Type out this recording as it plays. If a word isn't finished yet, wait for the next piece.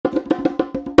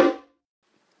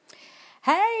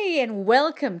Hey, and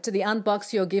welcome to the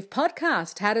Unbox Your Gift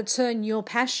podcast, how to turn your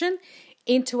passion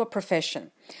into a profession.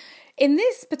 In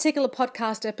this particular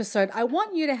podcast episode, I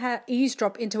want you to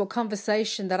eavesdrop into a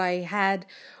conversation that I had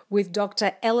with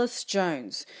Dr. Ellis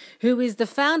Jones, who is the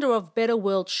founder of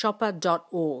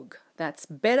betterworldshopper.org. That's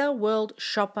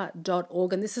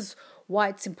betterworldshopper.org, and this is why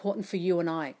it's important for you and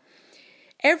I.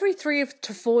 Every 3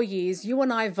 to 4 years, you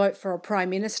and I vote for a prime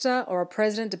minister or a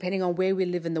president, depending on where we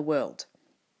live in the world.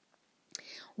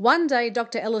 One day,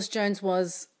 Dr. Ellis Jones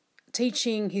was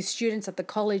teaching his students at the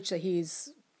college that he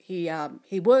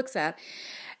works at,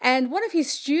 and one of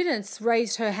his students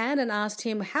raised her hand and asked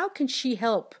him, how can she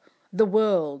help the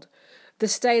world, the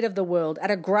state of the world, at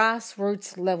a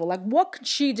grassroots level? Like, what can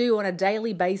she do on a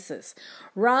daily basis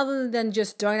rather than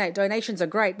just donate? Donations are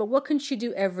great, but what can she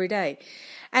do every day?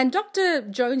 And Dr.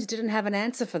 Jones didn't have an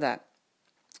answer for that,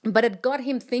 but it got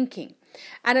him thinking.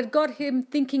 And it got him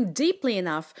thinking deeply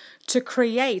enough to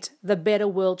create the Better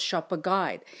World Shopper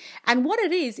Guide. And what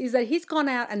it is that he's gone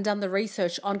out and done the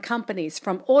research on companies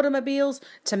from automobiles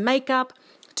to makeup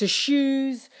to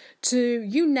shoes to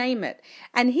you name it.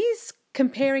 And he's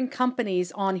comparing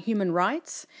companies on human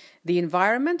rights, the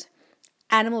environment,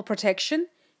 animal protection,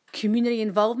 community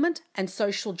involvement, and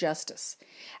social justice.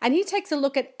 And he takes a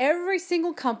look at every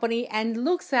single company and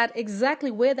looks at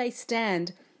exactly where they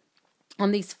stand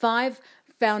on these 5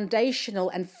 foundational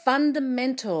and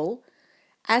fundamental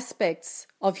aspects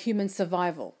of human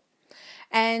survival.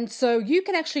 And so you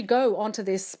can actually go onto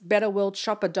this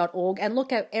betterworldshopper.org and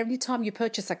look at every time you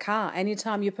purchase a car,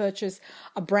 anytime you purchase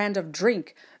a brand of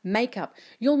drink, makeup,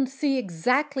 you'll see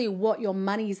exactly what your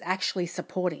money is actually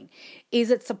supporting. Is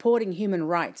it supporting human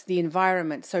rights, the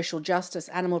environment, social justice,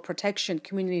 animal protection,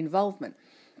 community involvement?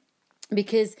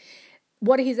 Because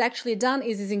what he's actually done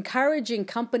is encouraging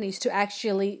companies to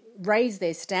actually raise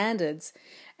their standards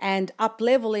and up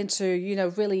level into,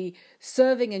 really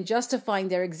serving and justifying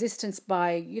their existence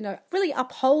by, really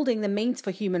upholding the means for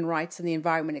human rights and the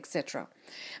environment, etc.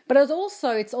 But it's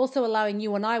also allowing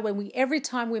you and I, every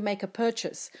time we make a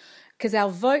purchase, because our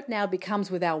vote now becomes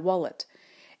with our wallet.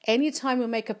 Anytime we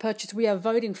make a purchase, we are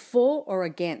voting for or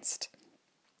against.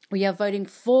 We are voting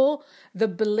for the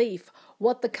belief,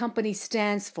 what the company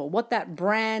stands for, what that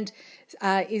brand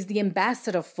is the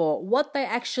ambassador for, what they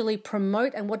actually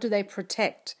promote and what do they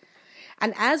protect.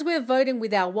 And as we're voting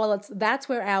with our wallets, that's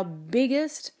where our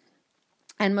biggest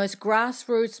and most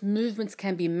grassroots movements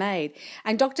can be made.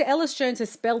 And Dr. Ellis Jones has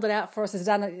spelled it out for us,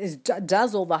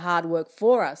 does all the hard work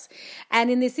for us. And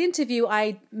in this interview,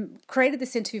 I created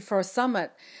this interview for a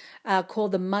summit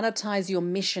called the Monetize Your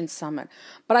Mission Summit.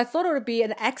 But I thought it would be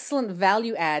an excellent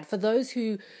value add for those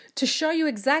to show you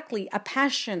exactly a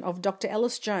passion of Dr.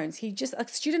 Ellis Jones. A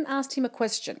student asked him a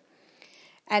question,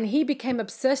 and he became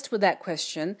obsessed with that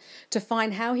question to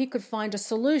find how he could find a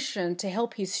solution to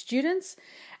help his students.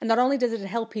 And not only does it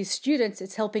help his students,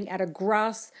 it's helping at a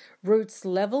grassroots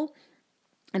level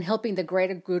and helping the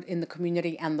greater good in the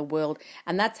community and the world.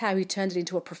 And that's how he turned it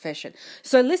into a profession.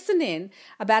 So listen in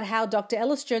about how Dr.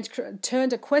 Ellis Jones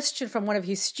turned a question from one of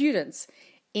his students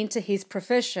into his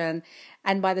profession,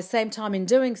 and by the same time in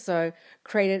doing so,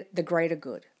 created the greater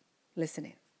good. Listen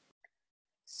in.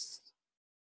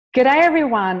 G'day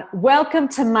everyone, welcome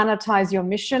to Monetize Your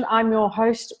Mission. I'm your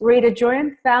host, Rita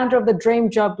Joyan, founder of the Dream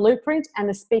Job Blueprint and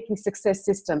the Speaking Success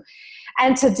System.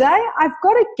 And today I've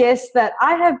got a guest that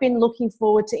I have been looking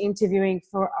forward to interviewing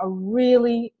for a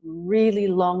really, really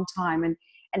long time. And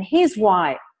here's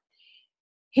why.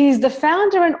 He's the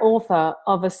founder and author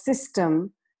of a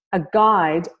system, a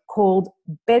guide called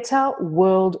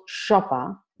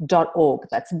betterworldshopper.org.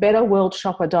 That's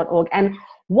betterworldshopper.org. And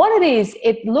what it is,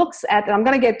 it looks at, and I'm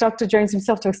going to get Dr. Jones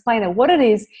himself to explain it, what it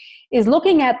is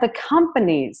looking at the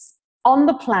companies on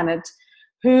the planet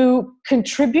who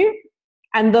contribute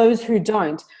and those who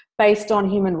don't, based on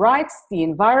human rights, the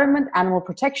environment, animal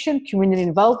protection, community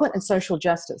involvement, and social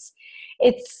justice.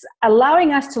 It's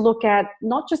allowing us to look at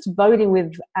not just voting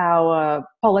with our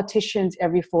politicians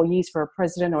every 4 years for a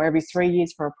president or every 3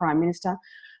 years for a prime minister,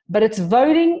 but it's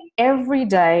voting every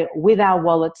day with our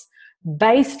wallets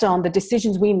based on the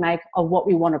decisions we make of what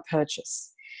we want to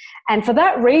purchase. And for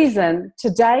that reason,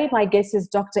 today my guest is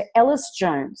Dr. Ellis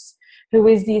Jones, who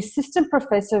is the Assistant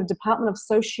Professor of Department of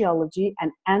Sociology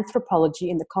and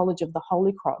Anthropology in the College of the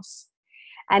Holy Cross.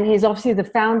 And he's obviously the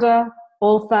founder,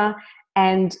 author,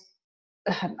 and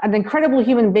an incredible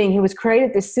human being who has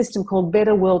created this system called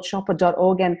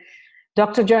betterworldshopper.org. And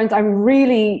Dr. Jones, I'm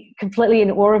really completely in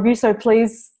awe of you. So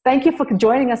please, thank you for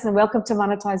joining us and welcome to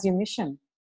Monetize Your Mission.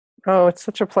 Oh, it's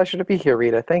such a pleasure to be here,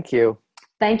 Rita. Thank you.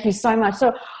 Thank you so much.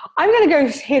 So I'm going to go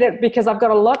hit it because I've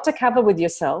got a lot to cover with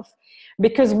yourself.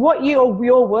 because what your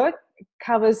work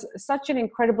covers such an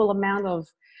incredible amount of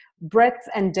breadth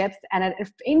and depth, and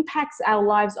it impacts our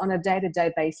lives on a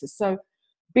day-to-day basis. So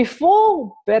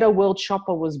before Better World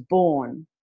Shopper was born,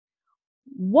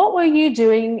 what were you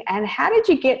doing, and how did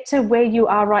you get to where you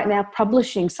are right now,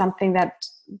 publishing something that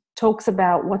talks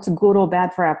about what's good or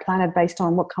bad for our planet based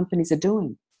on what companies are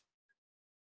doing?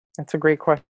 That's a great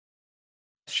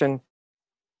question.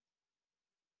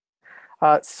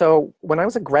 So when I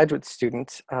was a graduate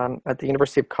student at the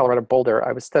University of Colorado Boulder,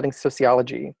 I was studying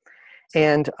sociology.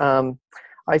 And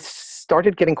I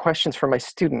started getting questions from my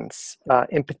students,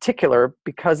 in particular,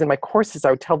 because in my courses,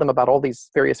 I would tell them about all these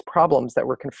various problems that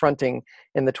we're confronting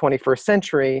in the 21st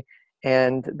century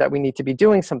and that we need to be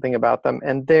doing something about them.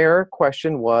 And their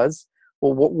question was,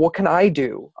 well, what can I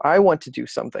do? I want to do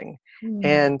something.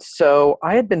 And so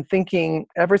I had been thinking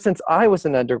ever since I was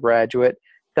an undergraduate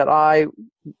that I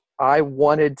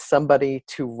wanted somebody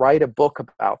to write a book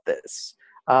about this.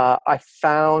 I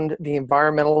found the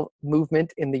environmental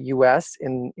movement in the US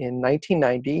in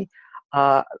 1990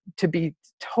 to be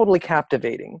totally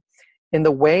captivating in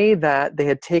the way that they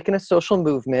had taken a social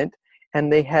movement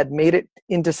and they had made it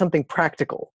into something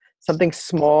practical, something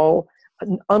small,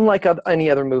 unlike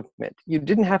any other movement. You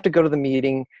didn't have to go to the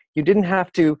meeting. You didn't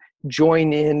have to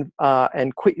join in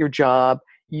and quit your job.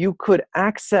 You could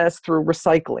access through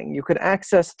recycling. You could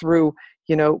access through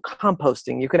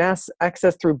composting. You could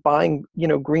access through buying,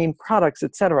 green products,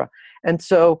 etc. And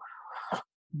so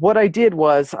what I did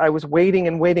was I was waiting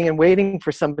and waiting and waiting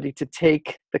for somebody to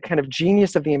take the kind of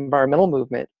genius of the environmental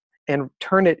movement and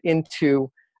turn it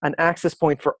into an access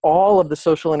point for all of the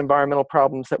social and environmental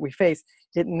problems that we face.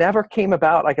 It never came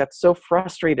about. I got so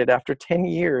frustrated after 10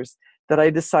 years that I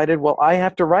decided, well, I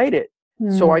have to write it.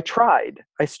 So I tried.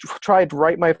 I tried to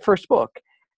write my first book,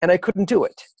 and I couldn't do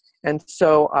it. And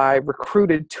so I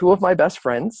recruited two of my best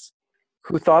friends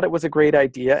who thought it was a great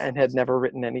idea and had never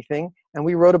written anything. And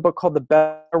we wrote a book called The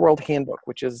Better World Handbook,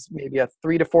 which is maybe a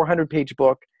 300 to 400 page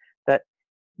book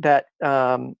that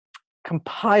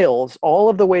compiles all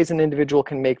of the ways an individual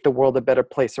can make the world a better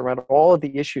place around all of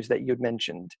the issues that you'd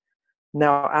mentioned.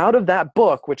 Now, out of that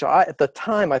book, which at the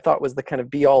time I thought was the kind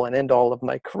of be all and end all of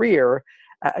my career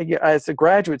as a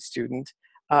graduate student,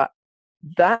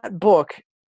 that book,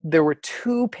 there were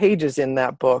 2 pages in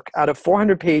that book out of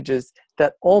 400 pages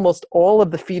that almost all of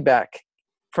the feedback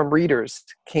from readers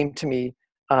came to me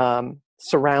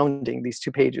surrounding these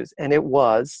 2 pages. And it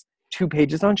was 2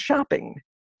 pages on shopping.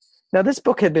 Now, this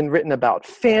book had been written about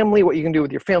family, what you can do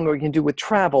with your family, what you can do with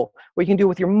travel, what you can do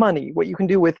with your money, what you can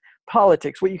do with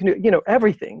politics, what you can do,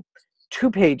 everything.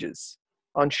 2 pages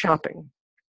on shopping.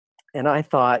 And I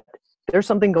thought, there's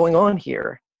something going on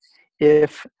here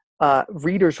if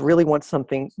readers really want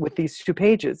something with these 2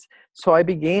 pages. So I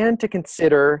began to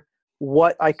consider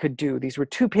what I could do. These were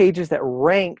 2 pages that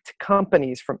ranked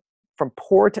companies from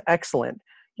poor to excellent,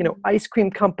 ice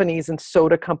cream companies and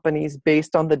soda companies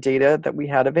based on the data that we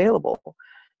had available.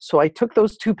 So I took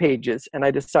those 2 pages and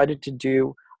I decided to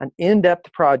do an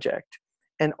in-depth project.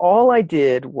 And all I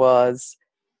did was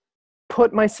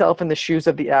put myself in the shoes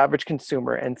of the average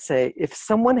consumer and say, if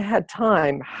someone had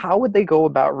time, how would they go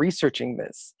about researching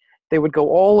this? They would go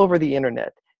all over the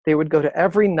internet. They would go to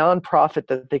every nonprofit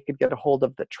that they could get a hold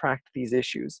of that tracked these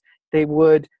issues. They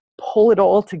would pull it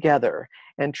all together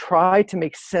and try to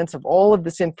make sense of all of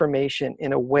this information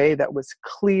in a way that was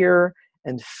clear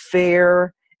and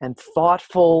fair and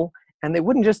thoughtful. And they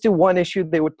wouldn't just do one issue.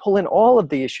 They would pull in all of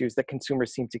the issues that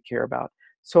consumers seem to care about.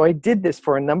 So I did this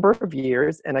for a number of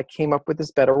years, and I came up with this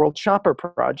Better World Shopper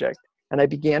project. And I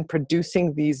began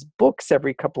producing these books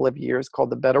every couple of years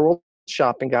called the Better World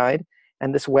Shopping Guide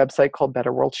and this website called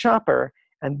Better World Shopper.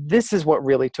 And this is what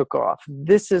really took off.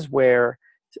 This is where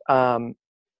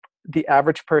the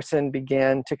average person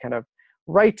began to kind of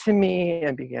write to me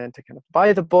and began to kind of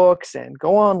buy the books and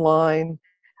go online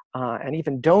and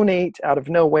even donate out of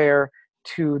nowhere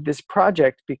to this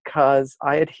project because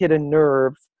I had hit a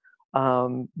nerve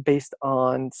based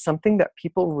on something that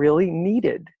people really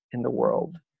needed in the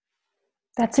world.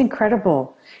 That's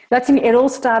incredible. It all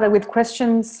started with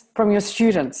questions from your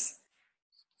students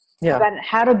about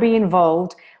how to be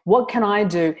involved, what can I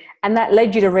do? And that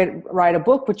led you to write a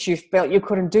book, which you felt you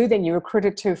couldn't do. Then you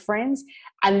recruited 2 friends,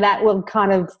 and that will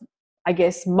kind of, I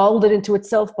guess, mold it into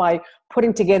itself by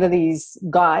putting together these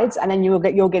guides, and then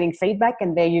you're getting feedback,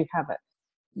 and there you have it.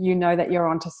 You know that you're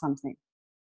onto something.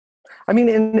 I mean,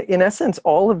 in essence,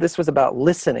 all of this was about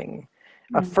listening.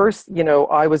 First,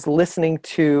 I was listening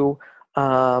to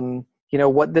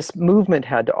what this movement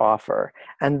had to offer.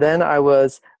 And then I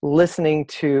was listening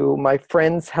to my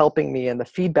friends helping me and the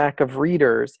feedback of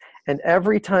readers. And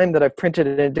every time that I've printed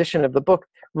an edition of the book,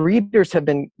 readers have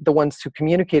been the ones who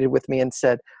communicated with me and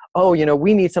said, oh,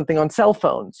 we need something on cell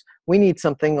phones. We need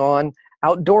something on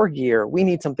outdoor gear. We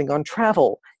need something on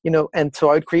travel, and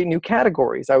so I would create new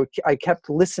categories. I kept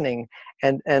listening.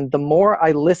 And the more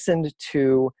I listened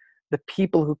to the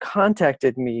people who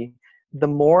contacted me, the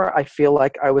more I feel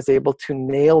like I was able to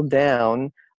nail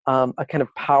down a kind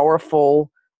of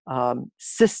powerful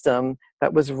system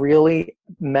that was really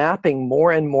mapping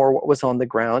more and more what was on the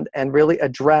ground and really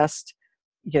addressed,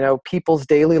 people's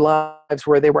daily lives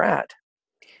where they were at.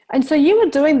 And so you were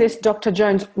doing this, Dr.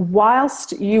 Jones,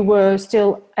 whilst you were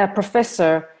still a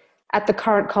professor at the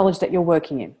current college that you're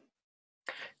working in?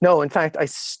 No, in fact, I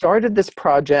started this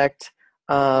project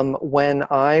when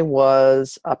I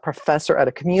was a professor at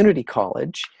a community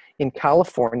college in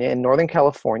California, in Northern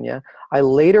California. I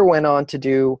later went on to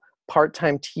do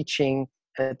part-time teaching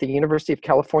at the University of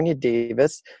California,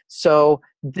 Davis. So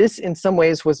this, in some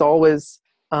ways, was always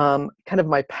kind of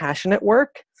my passionate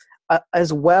work,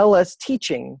 as well as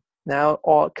teaching. Now,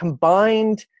 all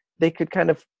combined, they could kind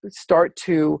of start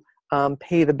to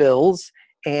pay the bills.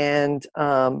 And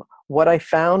what I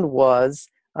found was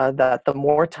that the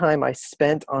more time I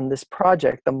spent on this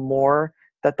project, the more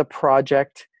that the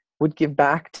project would give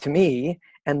back to me,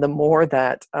 and the more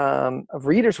that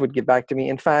readers would give back to me.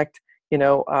 In fact,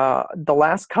 the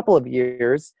last couple of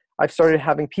years, I've started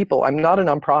having people. I'm not a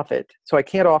nonprofit, so I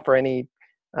can't offer any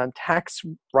tax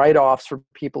write-offs for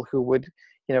people who would,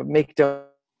 make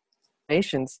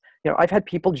donations. I've had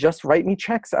people just write me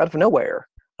checks out of nowhere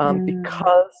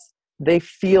because they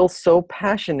feel so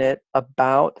passionate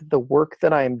about the work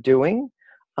that I am doing,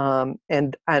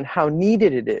 and how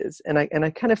needed it is. And I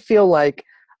kind of feel like,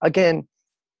 again,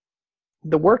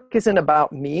 the work isn't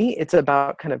about me. It's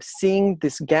about kind of seeing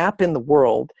this gap in the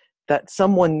world that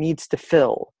someone needs to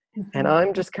fill. Mm-hmm. And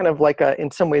I'm just kind of like in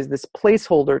some ways, this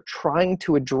placeholder trying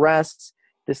to address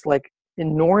this like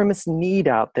enormous need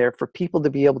out there for people to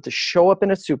be able to show up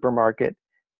in a supermarket,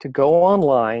 to go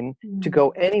online, to go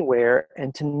anywhere,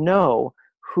 and to know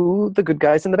who the good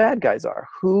guys and the bad guys are,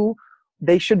 who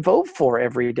they should vote for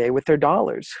every day with their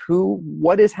dollars,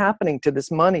 what is happening to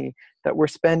this money that we're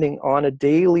spending on a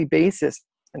daily basis,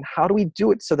 and how do we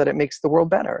do it so that it makes the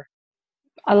world better?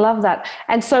 I love that.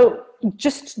 And so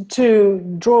just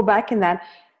to draw back in that,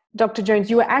 Dr. Jones,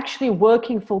 you were actually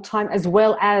working full-time as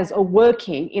well as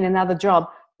working in another job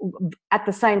at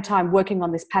the same time, working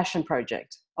on this passion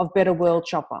project of Better World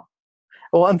Shopper.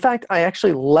 Well, in fact, I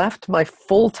actually left my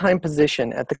full-time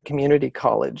position at the community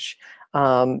college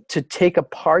to take a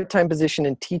part-time position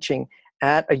in teaching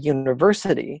at a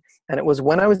university. And it was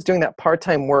when I was doing that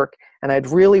part-time work, and I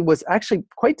really was actually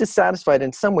quite dissatisfied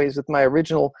in some ways with my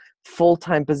original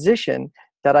full-time position,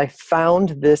 that I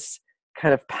found this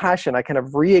kind of passion. I kind of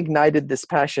reignited this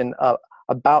passion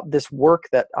about this work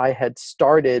that I had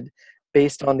started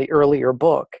based on the earlier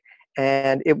book.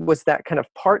 And it was that kind of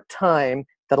part-time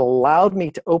that allowed me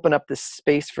to open up this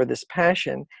space for this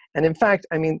passion. And in fact,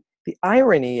 I mean, the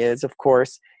irony is, of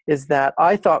course, is that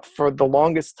I thought for the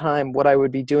longest time what I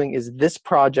would be doing is this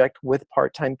project with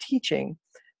part-time teaching.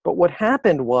 But what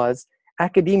happened was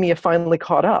academia finally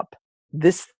caught up.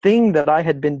 This thing that I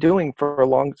had been doing for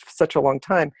such a long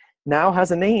time now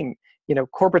has a name.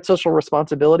 Corporate social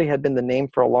responsibility had been the name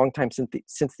for a long time,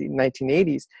 since the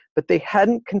 1980s, but they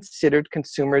hadn't considered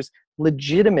consumers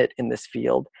legitimate in this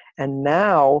field. And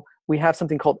now we have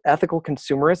something called ethical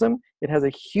consumerism. It has a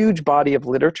huge body of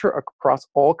literature across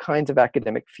all kinds of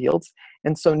academic fields.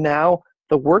 And so now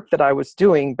the work that I was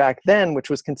doing back then, which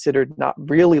was considered not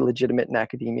really legitimate in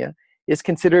academia, is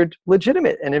considered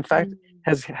legitimate. And in fact,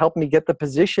 has helped me get the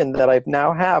position that I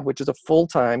now have, which is a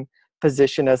full-time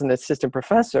position as an assistant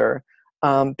professor,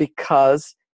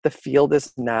 because the field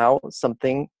is now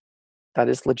something that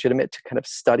is legitimate to kind of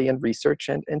study and research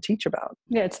and teach about.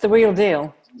 Yeah, it's the real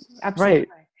deal. Absolutely. Right.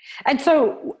 And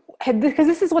so, because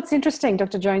this is what's interesting,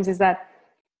 Dr. Jones, is that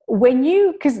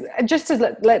because just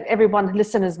to let everyone,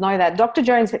 listeners know that Dr.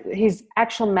 Jones, his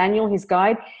actual manual, his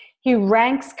guide, he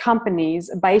ranks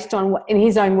companies based on, in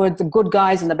his own words, the good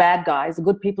guys and the bad guys, the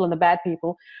good people and the bad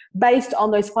people, based on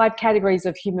those 5 categories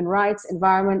of human rights,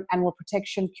 environment, animal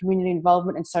protection, community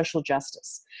involvement, and social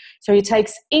justice. So he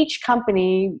takes each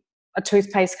company, a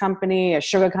toothpaste company, a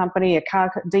sugar company, a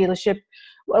car dealership,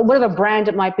 whatever brand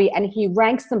it might be, and he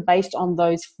ranks them based on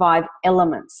those 5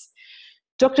 elements.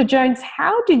 Dr. Jones,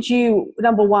 how did you,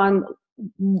 number one,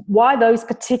 why those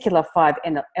particular 5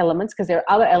 elements? Because there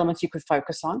are other elements you could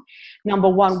focus on. Number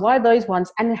one, why those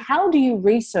ones? And how do you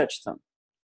research them?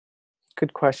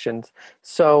 good questions.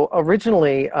 So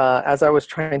originally, as I was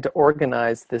trying to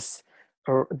organize this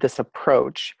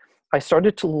approach, I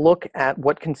started to look at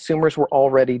what consumers were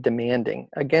already demanding.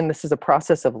 Again, this is a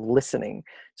process of listening.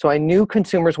 So I knew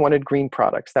consumers wanted green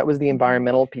products. That was the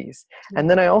environmental piece. And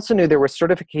then I also knew there were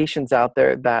certifications out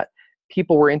there that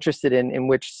people were interested in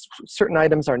which certain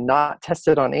items are not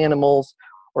tested on animals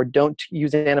or don't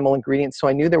use animal ingredients. So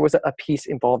I knew there was a piece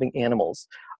involving animals.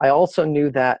 I also knew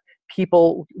that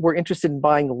people were interested in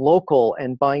buying local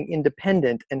and buying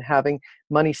independent and having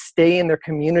money stay in their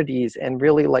communities and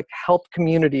really like help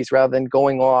communities rather than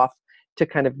going off to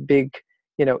kind of big,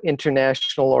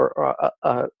 international or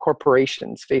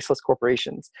corporations, faceless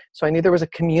corporations. So I knew there was a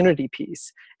community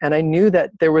piece, and I knew that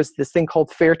there was this thing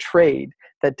called fair trade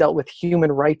that dealt with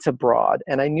human rights abroad.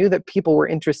 And I knew that people were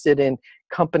interested in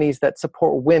companies that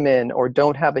support women or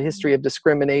don't have a history of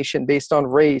discrimination based on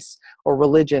race or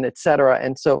religion, et cetera.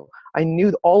 And so I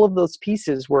knew all of those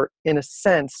pieces were, in a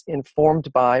sense,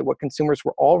 informed by what consumers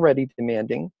were already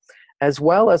demanding, as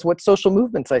well as what social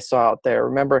movements I saw out there.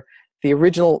 Remember, the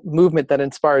original movement that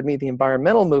inspired me, the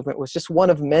environmental movement, was just one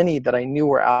of many that I knew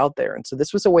were out there. And so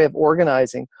this was a way of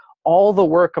organizing all the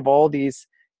work of all these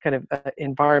kind of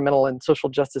environmental and social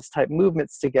justice type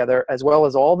movements together, as well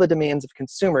as all the demands of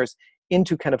consumers,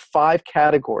 into kind of 5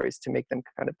 categories to make them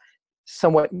kind of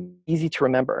somewhat easy to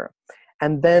remember.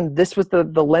 And then this was the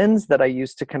lens that I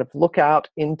used to kind of look out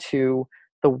into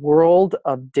the world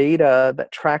of data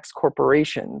that tracks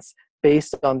corporations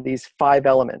based on these 5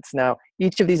 elements. Now,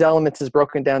 each of these elements is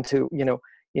broken down to,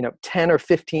 10 or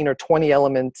 15 or 20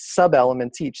 elements,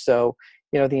 sub-elements each. So,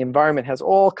 the environment has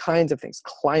all kinds of things,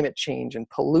 climate change and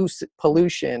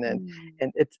pollution and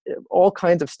it's all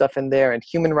kinds of stuff in there. And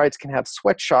human rights can have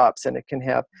sweatshops, and it can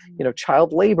have,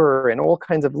 child labor and all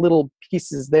kinds of little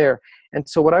pieces there. And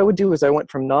so what I would do is I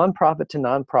went from nonprofit to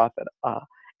nonprofit,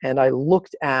 and I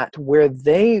looked at where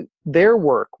their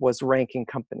work was ranking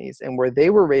companies and where they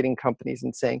were rating companies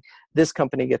and saying, this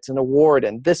company gets an award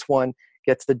and this one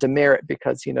gets the demerit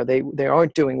because, they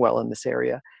aren't doing well in this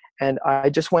area. And I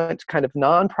just went kind of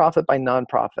nonprofit by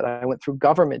nonprofit. I went through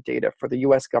government data for the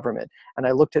US government, and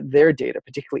I looked at their data,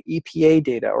 particularly EPA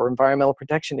data or Environmental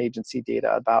Protection Agency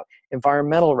data about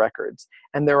environmental records.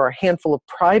 And there are a handful of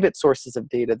private sources of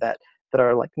data that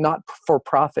are like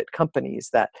not-for-profit companies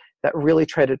that really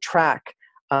try to track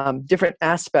different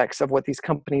aspects of what these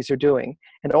companies are doing.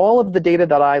 And all of the data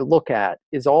that I look at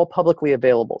is all publicly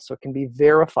available, so it can be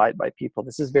verified by people.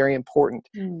 This is very important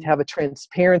to have a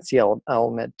transparency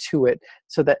element to it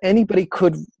so that anybody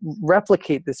could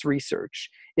replicate this research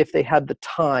if they had the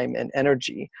time and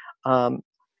energy.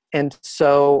 And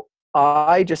so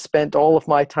I just spent all of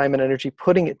my time and energy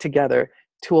putting it together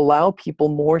to allow people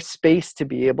more space to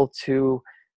be able to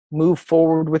move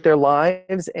forward with their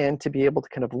lives and to be able to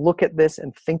kind of look at this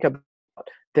and think about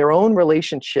their own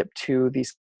relationship to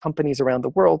these companies around the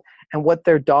world and what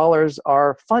their dollars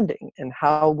are funding and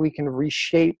how we can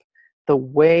reshape the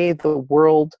way the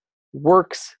world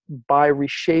works by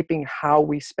reshaping how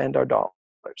we spend our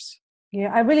dollars.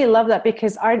 Yeah, I really love that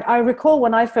because I recall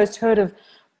when I first heard of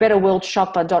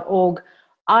betterworldshopper.org,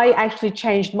 I actually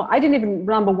changed I didn't even,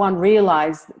 number one,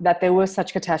 realize that there were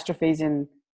such catastrophes in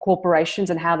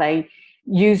corporations and how they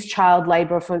use child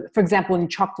labor, for example, in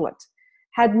chocolate.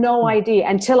 Had no idea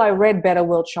until I read Better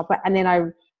World Shopper, and then I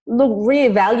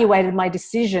reevaluated my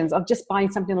decisions of just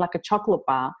buying something like a chocolate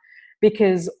bar,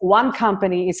 because one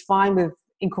company is fine with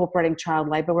incorporating child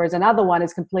labor, whereas another one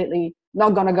is completely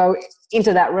not going to go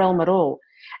into that realm at all.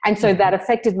 And so that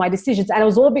affected my decisions. And it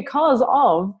was all because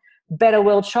of Better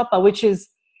World Shopper, which is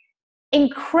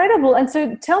incredible. And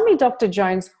so tell me, Dr.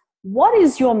 Jones, what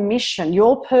is your mission,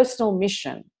 your personal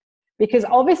mission? Because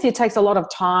obviously it takes a lot of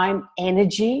time,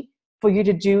 energy for you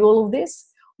to do all of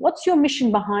this. What's your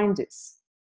mission behind this?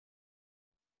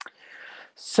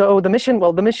 So the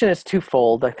mission is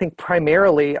twofold. I think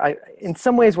primarily, in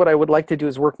some ways, what I would like to do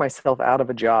is work myself out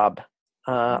of a job.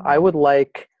 I would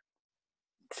like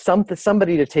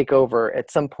somebody to take over at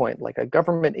some point, like a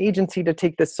government agency to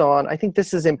take this on. I think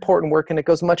this is important work and it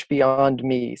goes much beyond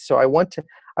me. So I want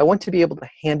to be able to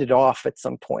hand it off at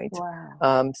some point.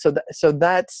 Wow. So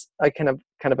that's a kind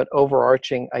of an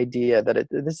overarching idea that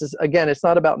this is, again, it's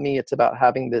not about me, it's about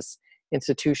having this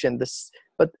institution,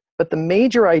 but the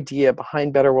major idea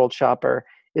behind Better World Shopper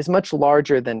is much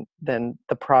larger than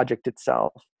the project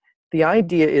itself. The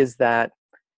idea is that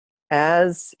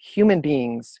as human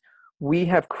beings, we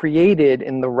have created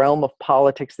in the realm of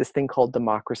politics this thing called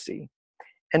democracy.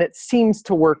 and it seems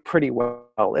to work pretty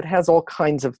well. It has all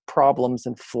kinds of problems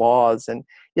and flaws, and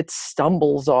it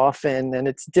stumbles often, and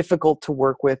it's difficult to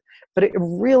work with, but it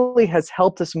really has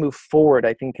helped us move forward,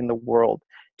 I think, in the world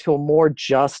to a more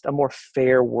just, a more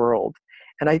fair world.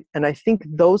 And I think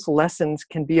those lessons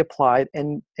can be applied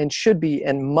and should be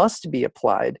and must be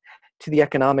applied to the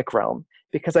economic realm,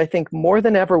 because I think more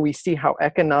than ever we see how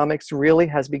economics really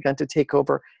has begun to take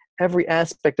over every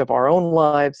aspect of our own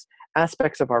lives,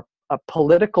 aspects of our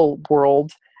political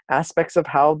world, aspects of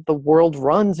how the world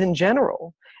runs in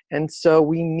general. And so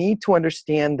we need to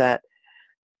understand that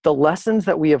the lessons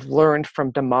that we have learned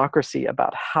from democracy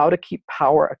about how to keep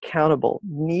power accountable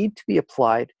need to be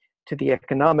applied to the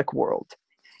economic world.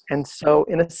 And so,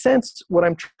 in a sense, what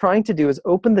I'm trying to do is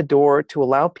open the door to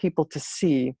allow people to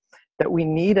see that we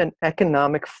need an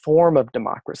economic form of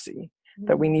democracy,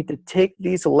 that we need to take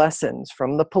these lessons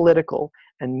from the political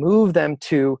and move them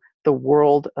to the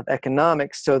world of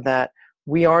economics, so that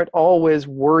we aren't always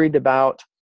worried about,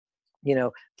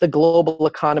 the global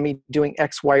economy doing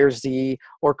X, Y, or Z,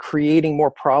 or creating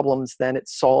more problems than it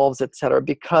solves, et cetera,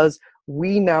 because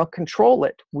we now control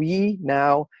it. We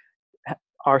now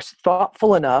are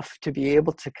thoughtful enough to be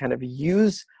able to kind of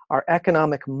use our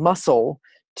economic muscle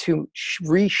to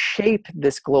reshape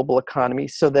this global economy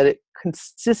so that it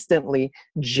consistently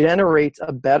generates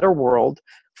a better world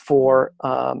for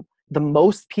the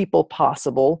most people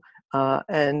possible,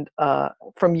 and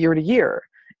from year to year.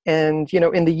 And,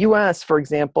 in the US, for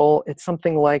example, it's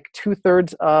something like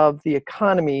 2/3 of the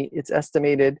economy, it's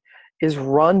estimated, is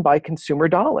run by consumer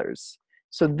dollars.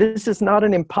 So this is not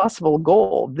an impossible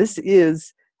goal. This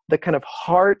is the kind of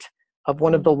heart of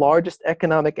one of the largest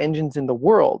economic engines in the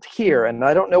world here. And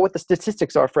I don't know what the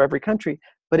statistics are for every country,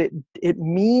 but it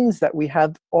means that we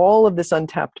have all of this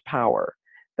untapped power,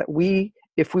 that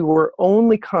if we were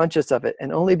only conscious of it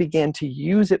and only began to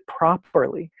use it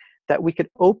properly, that we could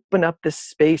open up this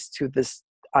space to this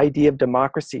idea of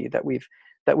democracy that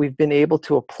we've been able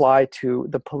to apply to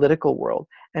the political world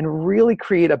and really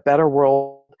create a better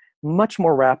world much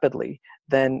more rapidly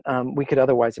than we could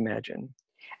otherwise imagine.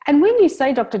 And when you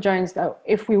say, Dr. Jones, though,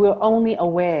 if we were only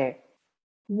aware,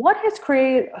 what has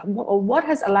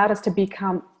allowed us to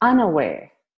become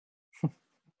unaware?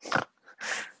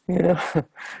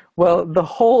 Well, the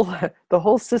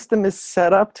whole system is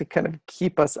set up to kind of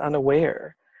keep us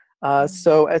unaware.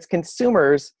 So as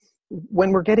consumers,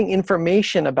 when we're getting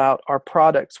information about our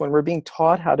products, when we're being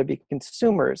taught how to be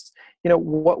consumers,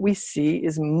 what we see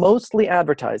is mostly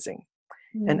advertising.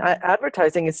 And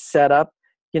advertising is set up,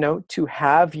 to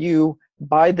have you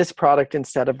buy this product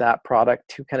instead of that product,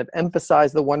 to kind of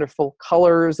emphasize the wonderful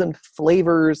colors and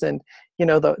flavors and,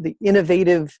 the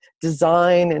innovative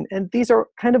design. And these are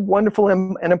kind of wonderful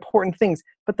and important things,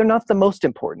 but they're not the most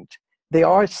important. They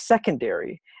are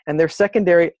secondary. And they're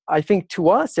secondary, I think, to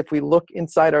us. If we look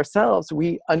inside ourselves,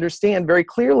 we understand very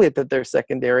clearly that they're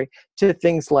secondary to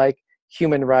things like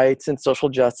human rights and social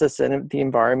justice and the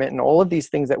environment and all of these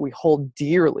things that we hold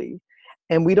dearly.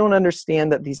 And we don't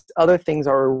understand that these other things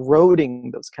are eroding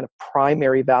those kind of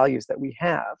primary values that we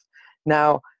have.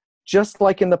 Now, just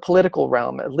like in the political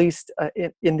realm, at least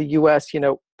in the US,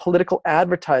 political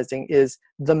advertising is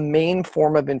the main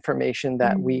form of information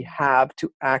that we have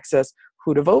to access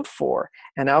who to vote for.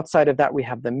 And outside of that, we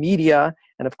have the media.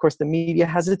 And of course, the media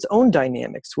has its own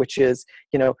dynamics, which is,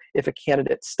 if a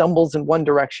candidate stumbles in one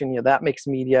direction, that makes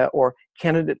media, or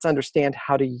candidates understand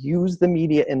how to use the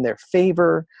media in their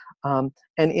favor. And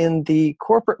in the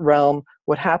corporate realm,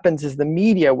 what happens is the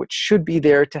media, which should be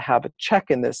there to have a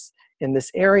check in this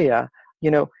area,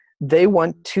 they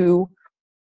want to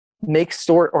make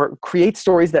or create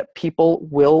stories that people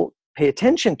will pay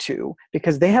attention to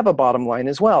because they have a bottom line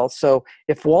as well. So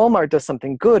if Walmart does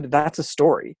something good, that's a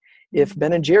story. If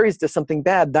Ben & Jerry's does something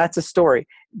bad, that's a story.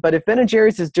 But if Ben &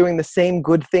 Jerry's is doing the same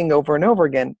good thing over and over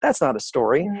again, that's not a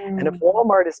story. And if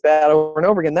Walmart is bad over and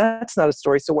over again, that's not a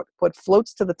story. So what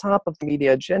floats to the top of the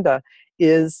media agenda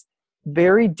is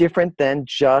very different than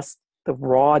just the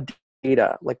raw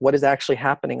data, like what is actually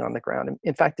happening on the ground.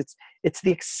 In fact, it's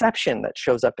the exception that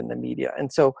shows up in the media.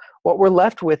 And so what we're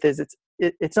left with is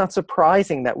it's not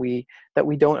surprising that we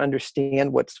don't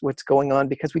understand what's going on,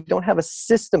 because we don't have a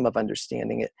system of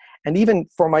understanding it. And even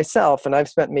for myself, and I've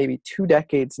spent maybe 2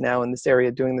 decades now in this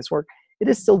area doing this work, it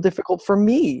is still difficult for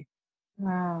me,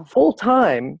 full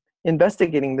time,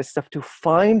 investigating this stuff, to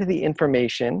find the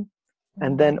information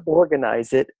and then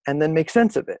organize it and then make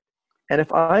sense of it. And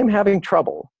if I'm having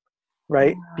trouble,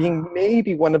 right, being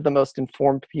maybe one of the most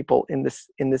informed people in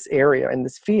this area, in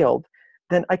this field,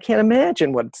 then I can't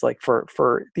imagine what it's like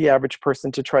for the average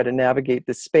person to try to navigate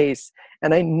this space.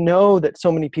 And I know that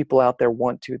so many people out there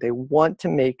they want to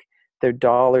make their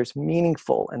dollars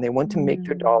meaningful, and they want to make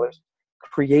their dollars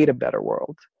create a better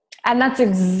world. And that's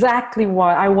exactly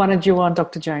why I wanted you on,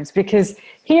 Dr. Jones, because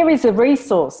here is a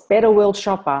resource, Better World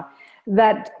Shopper,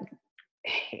 that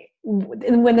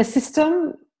when the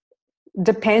system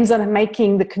depends on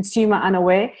making the consumer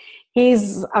unaware,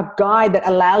 here's a guide that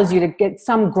allows you to get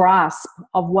some grasp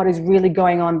of what is really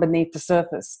going on beneath the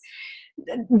surface.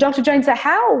 Dr. Jones,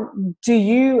 how do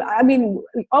you, I mean,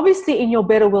 obviously in your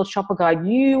Better World Shopper Guide,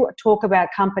 you talk about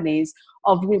companies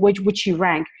of which you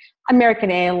rank,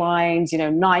 American Airlines,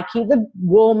 Nike, the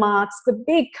Walmarts, the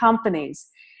big companies.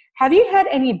 Have you had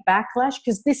any backlash?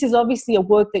 Because this is obviously a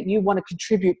work that you want to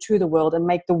contribute to the world and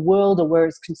make the world aware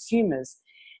as consumers.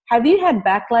 Have you had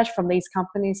backlash from these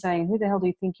companies saying, who the hell do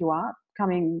you think you are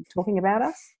talking about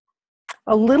us?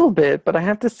 A little bit, but I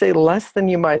have to say less than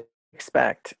you might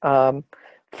expect.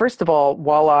 First of all,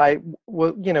 while I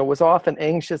was often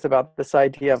anxious about this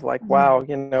idea of like, wow,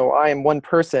 I am one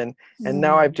person, and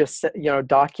now I've just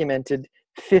documented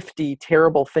 50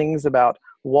 terrible things about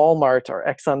Walmart or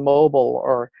ExxonMobil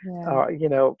or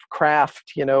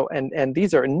Kraft, and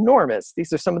these are enormous.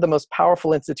 These are some of the most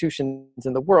powerful institutions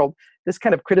in the world. This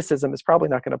kind of criticism is probably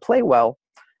not going to play well.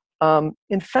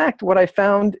 In fact, what I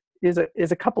found is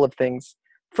a couple of things.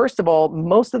 First of all,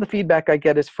 most of the feedback I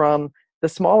get is from the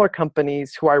smaller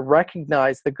companies who I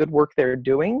recognize the good work they're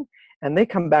doing, and they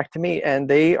come back to me and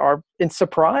they are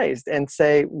surprised and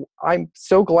say, I'm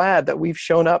so glad that we've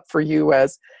shown up for you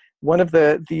as one of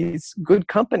these good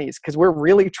companies, because we're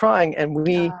really trying and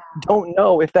we don't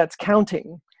know if that's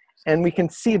counting. And we can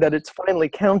see that it's finally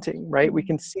counting, right? We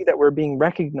can see that we're being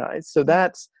recognized. So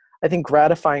that's, I think,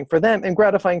 gratifying for them and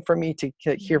gratifying for me to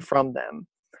hear from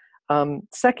them.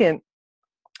 Second,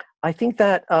 I think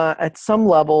that at some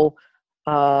level,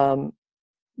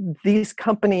 these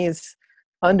companies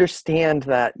understand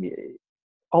that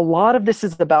a lot of this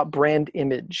is about brand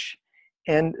image.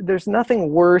 And there's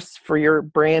nothing worse for your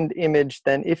brand image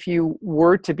than if you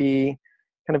were to be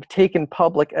kind of taken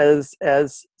public as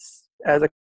a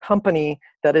company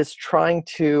that is trying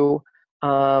to,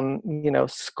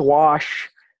 squash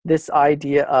this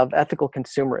idea of ethical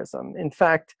consumerism. In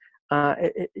fact,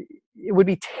 it would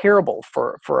be terrible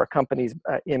for a company's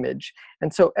image.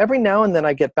 And so every now and then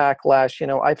I get backlash.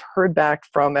 I've heard back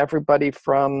from everybody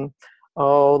from,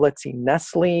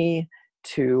 Nestle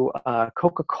to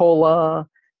Coca-Cola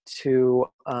to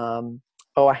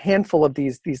a handful of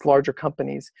these larger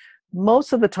companies.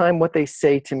 Most of the time what they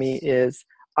say to me is,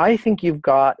 I think you've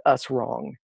got us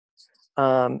wrong.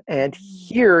 And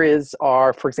here is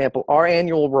for example, our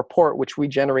annual report, which we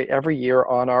generate every year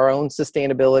on our own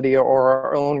sustainability or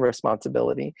our own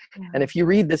responsibility. Yeah. And if you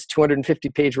read this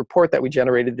 250-page report that we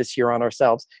generated this year on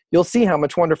ourselves, you'll see how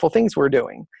much wonderful things we're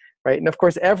doing, right? And of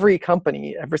course, every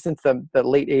company, ever since the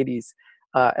late 80s,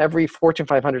 every Fortune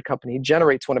 500 company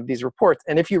generates one of these reports.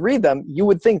 And if you read them, you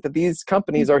would think that these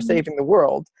companies are saving the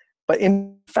world. But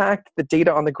in fact, the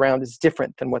data on the ground is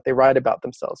different than what they write about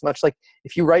themselves. Much like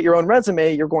if you write your own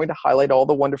resume, you're going to highlight all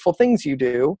the wonderful things you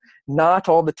do, not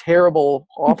all the terrible,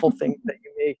 awful things that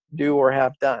you may do or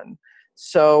have done.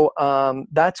 So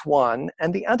that's one.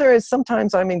 And the other is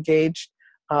sometimes I'm engaged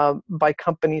by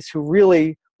companies who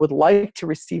really would like to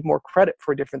receive more credit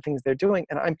for different things they're doing.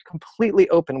 And I'm completely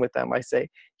open with them. I say,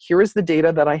 here is the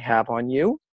data that I have on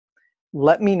you.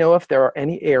 Let me know if there are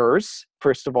any errors,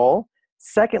 first of all.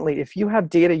 Secondly, if you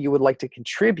have data you would like to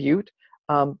contribute,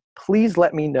 please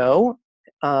let me know.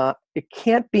 It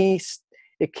cannot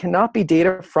be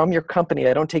data from your company.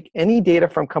 I don't take any data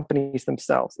from companies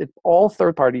themselves. It's all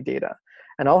third-party data.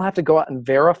 And I'll have to go out and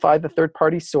verify the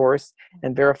third-party source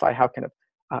and verify how kind of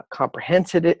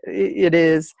comprehensive it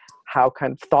is, how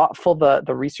kind of thoughtful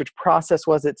the research process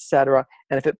was, et cetera.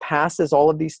 And if it passes all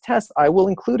of these tests, I will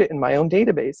include it in my own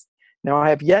database. Now, I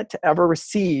have yet to ever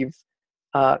receive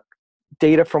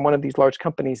data from one of these large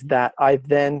companies that I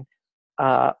then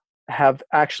have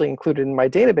actually included in my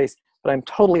database, but I'm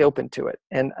totally open to it.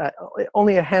 And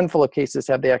only a handful of cases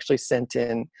have they actually sent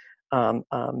in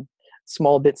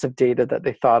small bits of data that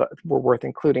they thought were worth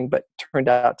including, but turned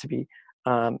out to be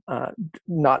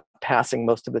not passing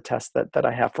most of the tests that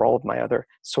I have for all of my other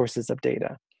sources of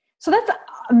data. So that's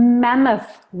a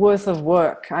mammoth worth of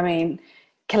work. I mean,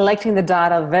 collecting the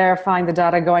data, verifying the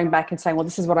data, going back and saying, well,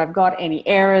 this is what I've got. Any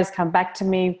errors, come back to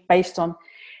me based on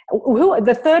who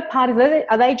the third party.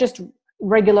 Are they just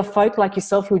regular folk like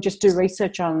yourself who just do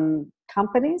research on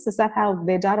companies? Is that how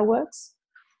their data works?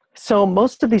 So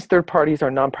most of these third parties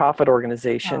are nonprofit Oh,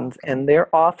 organizations, okay. and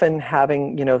they're often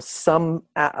having,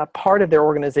 a part of their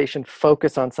organization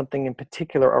focus on something in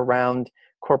particular around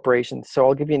corporations. So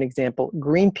I'll give you an example.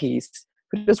 Greenpeace,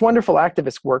 who does wonderful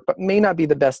activist work, but may not be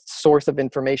the best source of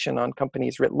information on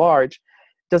companies writ large,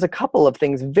 does a couple of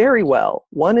things very well.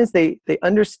 One is they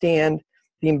understand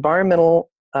the environmental,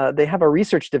 they have a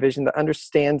research division that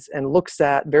understands and looks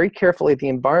at very carefully the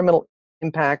environmental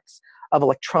impacts of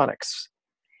electronics,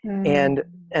 Mm.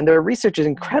 and their research is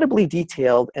incredibly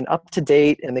detailed and up to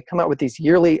date, and they come out with these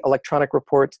yearly electronic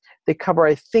reports. They cover,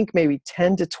 I think, maybe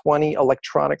 10 to 20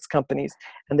 electronics companies,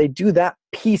 and they do that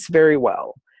piece very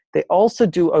well. They also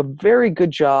do a very good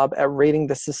job at rating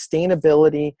the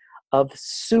sustainability of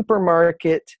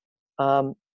supermarket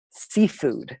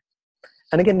seafood.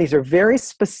 And again, these are very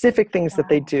specific things that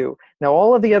they Wow. do. Now,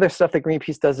 all of the other stuff that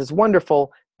Greenpeace does is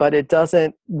wonderful, but it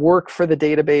doesn't work for the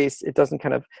database. It doesn't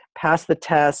kind of pass the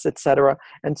tests, et cetera.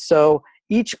 And so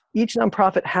each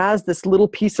nonprofit has this little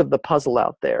piece of the puzzle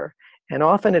out there. And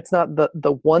often it's not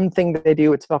the one thing that they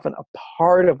do, it's often a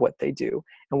part of what they do.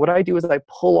 And what I do is I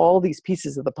pull all these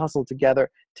pieces of the puzzle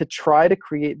together to try to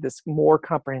create this more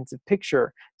comprehensive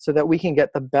picture so that we can get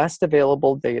the best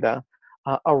available data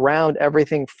around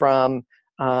everything from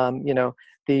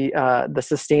the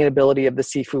sustainability of the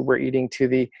seafood we're eating, to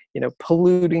the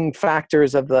polluting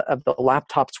factors of the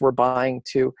laptops we're buying,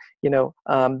 to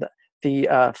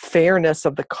the fairness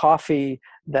of the coffee,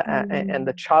 and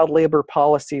the child labor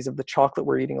policies of the chocolate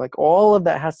we're eating. Like, all of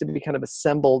that has to be kind of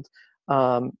assembled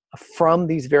from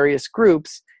these various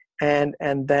groups, and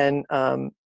then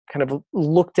kind of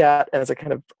looked at as a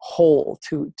kind of whole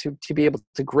to be able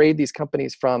to grade these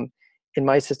companies from, in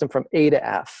my system, from A to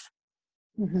F.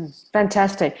 Mm-hmm.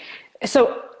 Fantastic.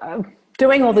 So,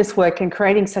 doing all this work and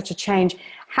creating such a change,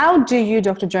 how do you,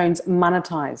 Dr. Jones,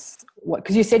 monetize what?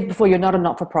 Because you said before you're not a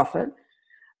not-for-profit,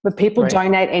 but people Right.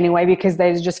 donate anyway because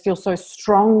they just feel so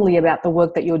strongly about the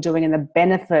work that you're doing and the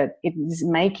benefit it is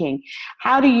making.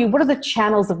 What are the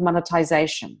channels of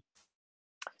monetization?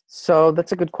 So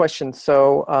that's a good question.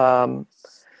 So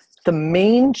the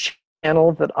main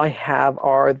channel that I have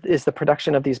is the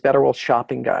production of these Better World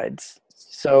shopping guides.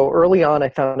 So early on, I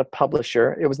found a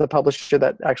publisher. It was the publisher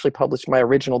that actually published my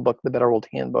original book, The Better World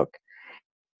Handbook.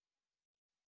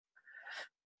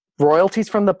 Royalties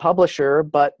from the publisher,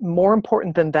 but more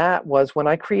important than that was when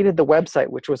I created the website,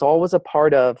 which was always a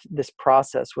part of this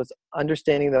process, was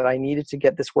understanding that I needed to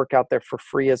get this work out there for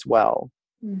free as well.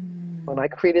 When I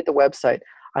created the website,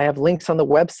 I have links on the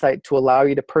website to allow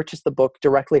you to purchase the book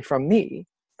directly from me.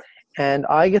 And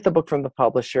I get the book from the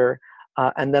publisher,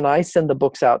 and then I send the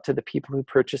books out to the people who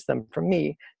purchase them from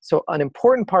me. So an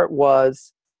important part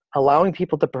was allowing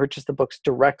people to purchase the books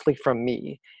directly from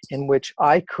me, in which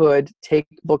I could take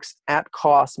books at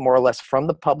cost, more or less, from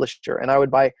the publisher, and I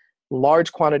would buy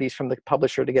large quantities from the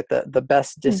publisher to get the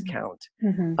best discount.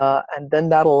 Mm-hmm. And then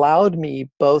that allowed me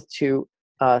both to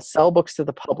sell books to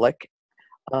the public,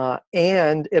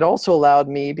 and it also allowed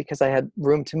me, because I had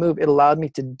room to move, it allowed me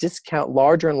to discount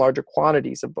larger and larger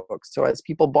quantities of books. So as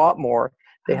people bought more,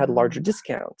 they had larger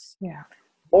discounts. Yeah.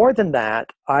 More than that,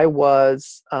 it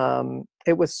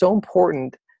was so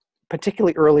important,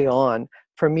 particularly early on,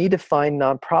 for me to find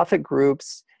nonprofit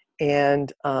groups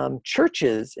and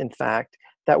churches, in fact,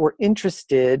 that were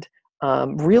interested,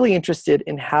 really interested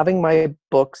in having my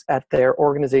books at their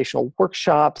organizational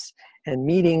workshops and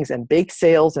meetings and bake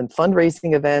sales and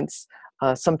fundraising events.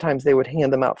 Sometimes they would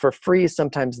hand them out for free.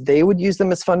 Sometimes they would use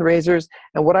them as fundraisers.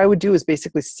 And what I would do is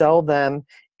basically sell them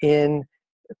in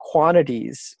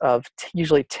quantities of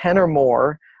usually 10 or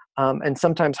more, and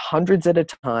sometimes hundreds at a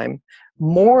time,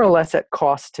 more or less at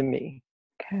cost to me,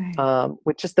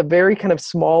 with just the very kind of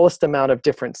smallest amount of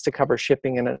difference to cover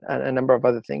shipping and a number of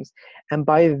other things. And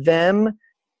by them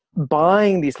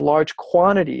buying these large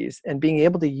quantities and being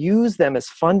able to use them as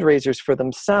fundraisers for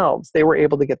themselves, they were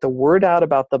able to get the word out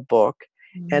about the book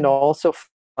and also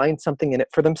find something in it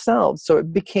for themselves. So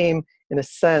it became, in a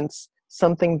sense,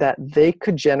 something that they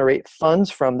could generate funds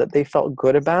from, that they felt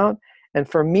good about. And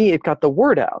for me, it got the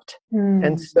word out.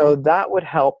 And so that would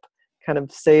help kind of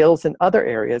sales in other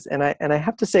areas. And I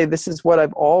have to say, this is what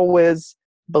I've always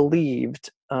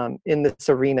believed in this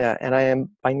arena, and I am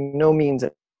by no means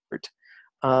an expert,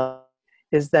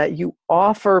 is that you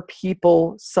offer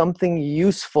people something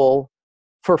useful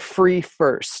for free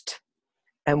first.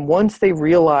 And once they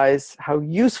realize how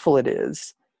useful it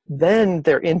is, then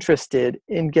they're interested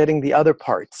in getting the other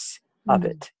parts of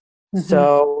it.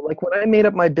 So like when I made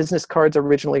up my business cards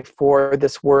originally for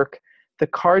this work, the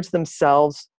cards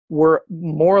themselves were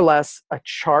more or less a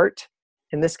chart.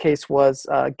 In this case was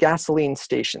gasoline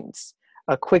stations,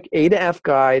 a quick A to F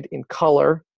guide in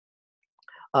color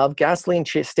of gasoline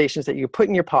stations that you put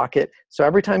in your pocket. So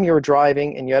every time you were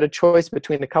driving and you had a choice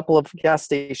between a couple of gas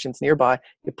stations nearby,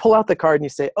 you pull out the card and you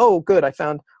say, oh, good, I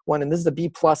found one, and this is a B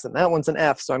plus, and that one's an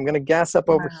F, so I'm going to gas up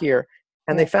over here.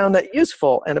 And they found that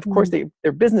useful. And of course,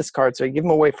 they're business cards, so you give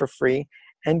them away for free.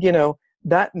 And,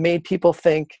 that made people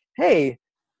think, hey,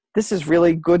 this is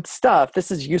really good stuff. This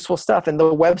is useful stuff. And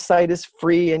the website is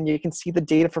free and you can see the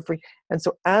data for free. And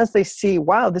so as they see,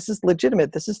 wow, this is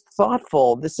legitimate, this is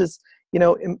thoughtful, this is,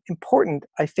 important.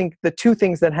 I think the two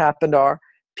things that happened are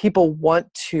people want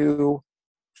to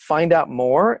find out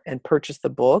more and purchase the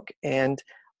book and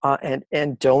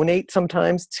donate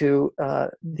sometimes to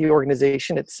the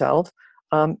organization itself.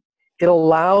 It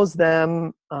allows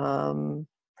them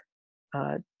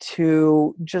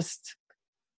to just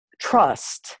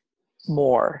trust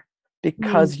more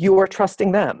because you are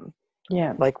trusting them.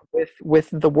 Yeah. Like with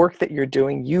the work that you're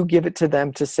doing, you give it to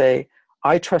them to say,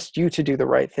 I trust you to do the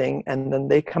right thing. And then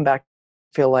they come back,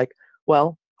 feel like,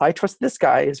 well, I trust this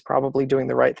guy is probably doing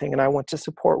the right thing and I want to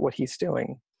support what he's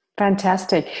doing.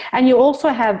 Fantastic. And you also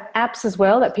have apps as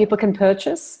well that people can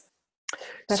purchase?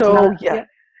 So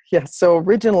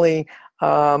originally,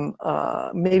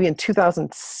 maybe in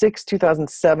 2006,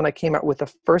 2007, I came out with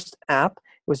the first app.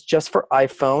 It was just for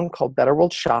iPhone called Better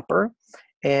World Shopper.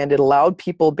 And it allowed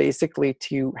people basically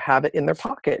to have it in their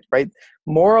pocket, right?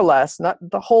 More or less, not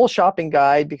the whole shopping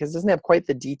guide because it doesn't have quite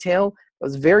the detail. It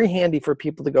was very handy for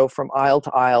people to go from aisle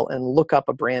to aisle and look up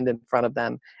a brand in front of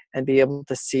them and be able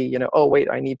to see, oh,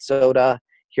 wait, I need soda.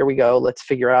 Here we go. Let's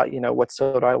figure out, what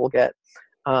soda I will get.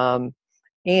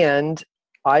 And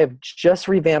I have just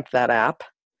revamped that app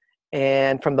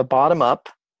and from the bottom up.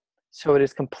 So it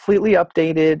is completely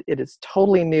updated. It is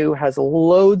totally new, has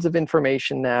loads of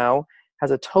information now, has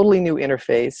a totally new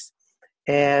interface.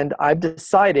 And I've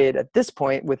decided at this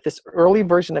point with this early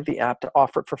version of the app to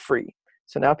offer it for free.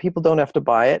 So now people don't have to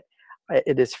buy it.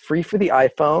 It is free for the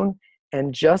iPhone.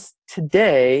 And just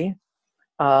today,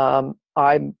 I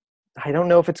don't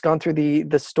know if it's gone through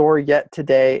the store yet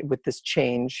today with this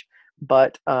change,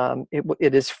 but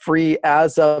it is free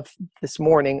as of this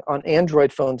morning on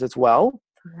Android phones as well.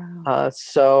 Wow.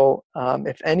 So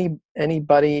if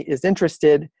anybody is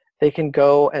interested, they can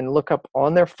go and look up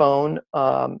on their phone,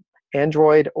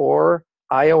 Android or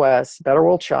iOS, Better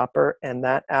World Shopper, and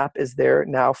that app is there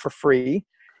now for free.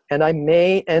 And I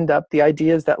may end up, the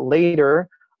idea is that later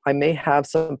I may have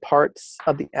some parts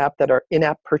of the app that are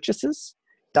in-app purchases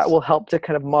that will help to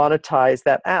kind of monetize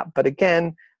that app. But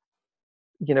again,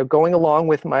 going along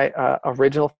with my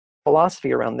original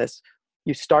philosophy around this,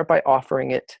 you start by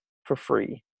offering it for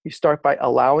free. You start by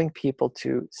allowing people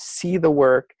to see the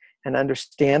work and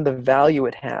understand the value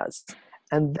it has.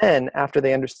 And then after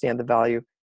they understand the value,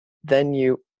 then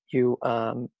you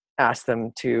ask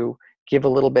them to give a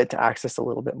little bit to access a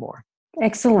little bit more.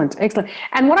 Excellent.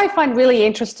 And what I find really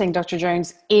interesting, Dr.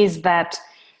 Jones, is that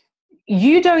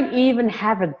you don't even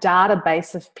have a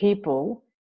database of people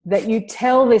that you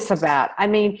tell this about. I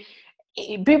mean,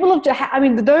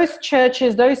 those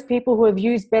churches, those people who have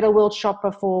used Better World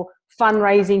Shopper for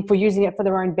fundraising, for using it for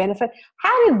their own benefit,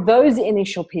 how did those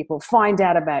initial people find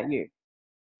out about you?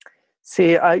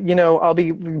 See, I'll be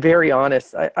very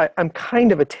honest. I'm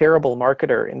kind of a terrible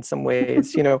marketer in some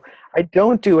ways. I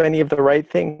don't do any of the right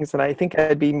things, and I think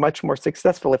I'd be much more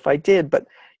successful if I did. But,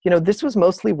 this was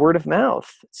mostly word of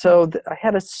mouth. So I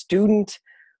had a student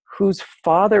whose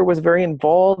father was very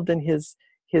involved in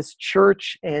his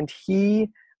church, and he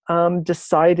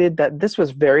decided that this was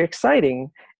very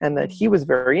exciting and that he was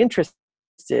very interested.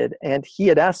 And he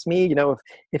had asked me,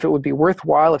 if it would be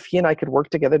worthwhile if he and I could work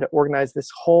together to organize this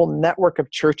whole network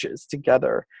of churches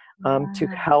together to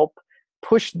help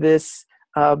push this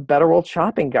Better World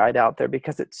Shopping Guide out there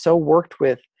because it so worked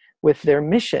with their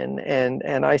mission.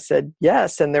 And I said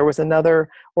yes. And there was another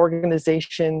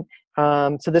organization.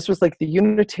 So this was like the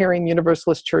Unitarian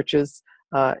Universalist Churches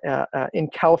in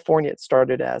California it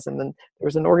started as. And then there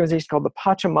was an organization called the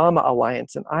Pachamama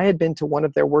Alliance. And I had been to one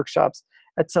of their workshops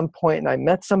at some point, and I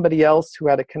met somebody else who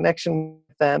had a connection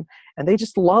with them, and they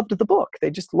just loved the book. They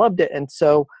just loved it. And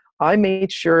so I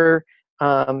made sure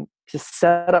to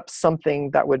set up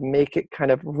something that would make it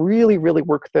kind of really, really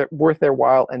worth their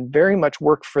while and very much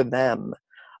work for them.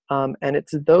 And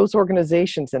it's those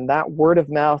organizations and that word of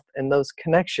mouth and those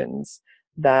connections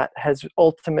that has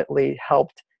ultimately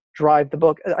helped drive the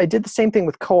book. I did the same thing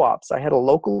with co-ops. I had a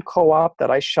local co-op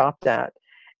that I shopped at,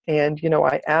 and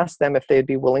I asked them if they'd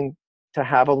be willing to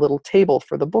have a little table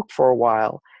for the book for a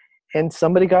while. And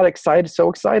somebody got so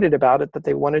excited about it that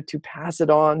they wanted to pass it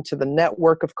on to the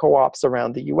network of co-ops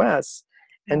around the US.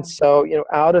 And so,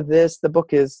 out of this, the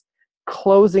book is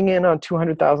closing in on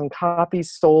 200,000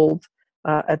 copies sold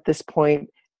at this point.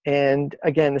 And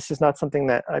again, this is not something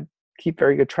that I keep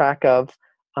very good track of.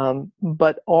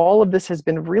 But all of this has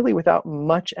been really without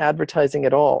much advertising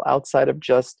at all, outside of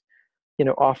just,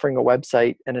 offering a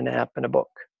website and an app and a book.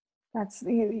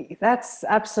 That's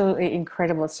absolutely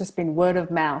incredible. It's just been word of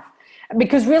mouth,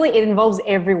 because really it involves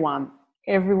everyone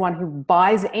who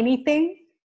buys anything.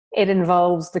 It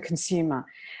involves the consumer.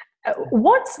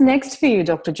 What's next for you,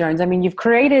 Dr. Jones? I mean, you've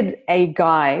created a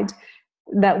guide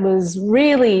that was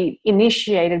really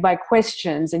initiated by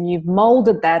questions, and you've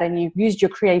molded that, and you've used your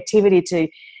creativity to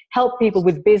help people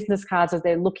with business cards as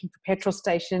they're looking for petrol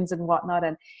stations and whatnot,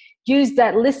 and use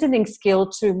that listening skill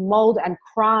to mold and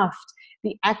craft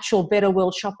the actual Better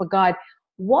World Shopper Guide.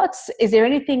 Is there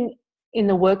anything in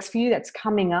the works for you that's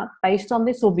coming up based on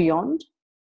this or beyond?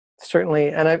 Certainly.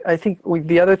 And I think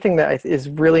the other thing that is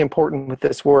really important with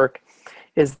this work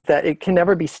is that it can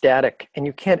never be static, and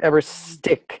you can't ever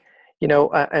stick,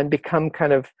 and become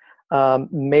kind of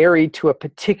married to a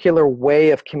particular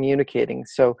way of communicating.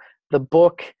 So the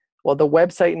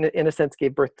website in a sense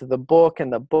gave birth to the book,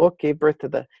 and the book gave birth to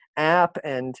the app,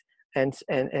 and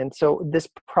so this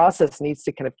process needs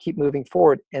to kind of keep moving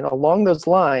forward. And along those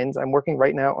lines, I'm working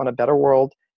right now on a Better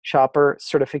World Shopper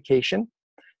certification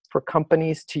for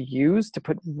companies to use to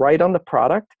put right on the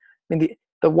product. I mean,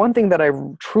 the one thing that I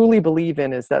truly believe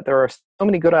in is that there are so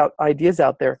many good ideas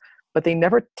out there, but they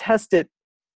never test it.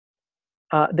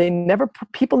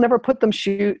 People never put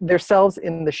themselves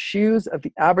in the shoes of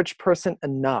the average person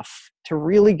enough to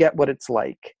really get what it's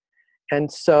like. And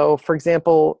so, for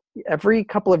example, every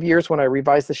couple of years when I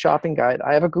revise the shopping guide,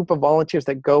 I have a group of volunteers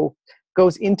that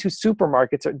goes into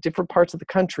supermarkets at different parts of the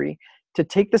country to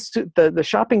take the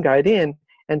shopping guide in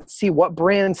and see what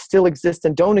brands still exist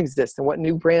and don't exist, and what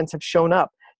new brands have shown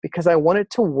up, because I want it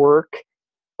to work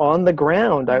on the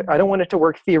ground. I don't want it to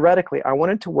work theoretically. I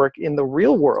want it to work in the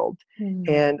real world.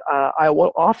 And I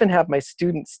will often have my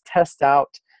students test out,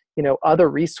 other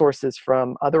resources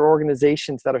from other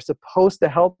organizations that are supposed to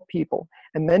help people.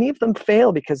 And many of them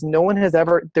fail because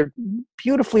they're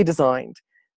beautifully designed,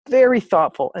 very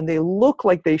thoughtful, and they look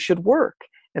like they should work.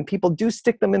 And people do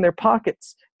stick them in their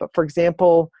pockets. But for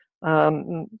example,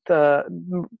 the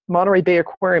Monterey Bay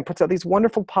Aquarium puts out these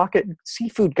wonderful pocket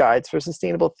seafood guides for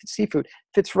sustainable seafood.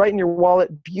 Fits right in your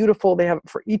wallet. Beautiful. They have it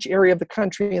for each area of the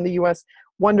country in the U.S.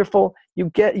 Wonderful.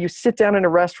 You sit down in a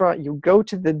restaurant, you go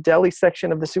to the deli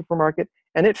section of the supermarket,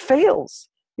 and it fails.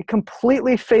 It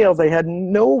completely fails. I had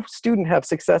no student have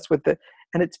success with it.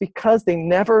 And it's because they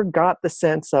never got the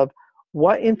sense of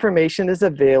what information is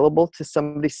available to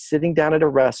somebody sitting down at a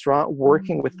restaurant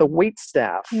working with the wait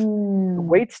staff. The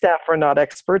wait staff are not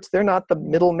experts. They're not the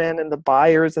middlemen and the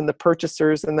buyers and the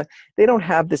purchasers, and they don't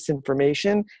have this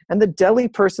information. And the deli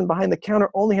person behind the counter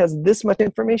only has this much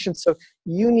information. So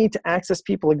you need to access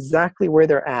people exactly where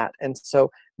they're at. And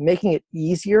so making it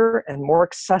easier and more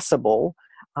accessible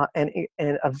and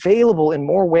available in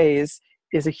more ways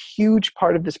is a huge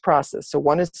part of this process. So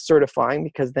one is certifying,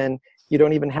 because then you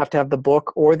don't even have to have the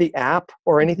book or the app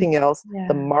or anything else. Yeah.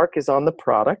 The mark is on the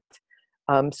product.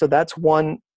 So that's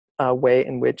one way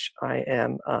in which I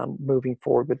am moving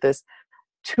forward with this.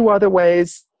 Two other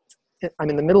ways, I'm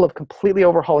in the middle of completely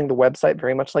overhauling the website,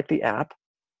 very much like the app,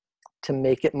 to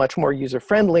make it much more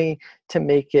user-friendly, to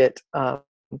make it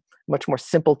much more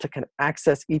simple to kind of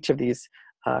access each of these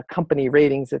company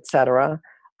ratings, et cetera.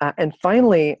 And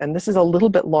finally, and this is a little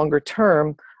bit longer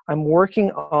term, I'm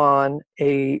working on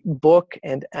a book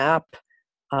and app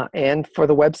and for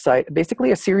the website,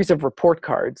 basically a series of report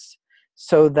cards,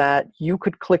 so that you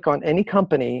could click on any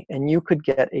company and you could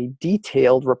get a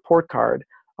detailed report card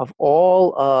of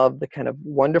all of the kind of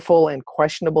wonderful and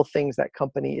questionable things that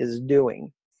company is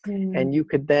doing. And you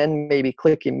could then maybe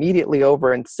click immediately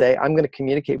over and say, I'm going to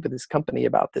communicate with this company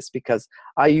about this because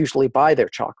I usually buy their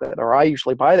chocolate or I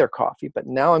usually buy their coffee, but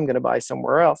now I'm going to buy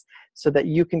somewhere else, so that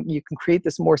you can create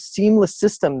this more seamless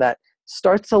system that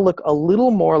starts to look a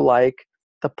little more like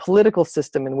the political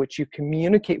system in which you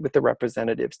communicate with the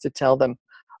representatives to tell them,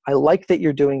 I like that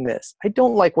you're doing this. I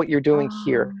don't like what you're doing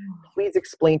here. Please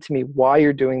explain to me why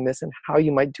you're doing this and how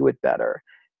you might do it better.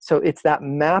 So it's that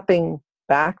mapping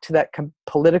back to that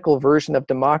political version of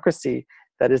democracy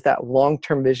that is that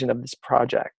long-term vision of this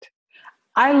project.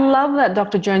 I love that,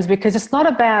 Dr. Jones, because it's not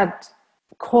about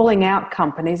calling out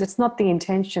companies. It's not the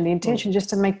intention. The intention is just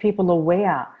to make people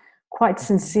aware, quite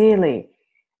sincerely.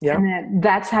 Yeah. And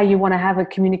that's how you want to have it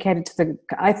communicated to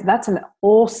that's an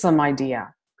awesome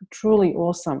idea. Truly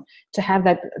awesome to have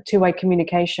that two-way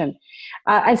communication.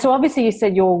 And so obviously you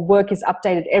said your work is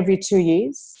updated every 2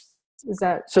 years. Is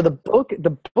that? So the book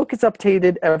is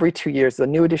updated every 2 years. The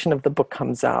new edition of the book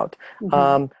comes out.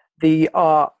 Mm-hmm. The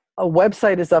a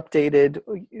website is updated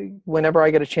whenever I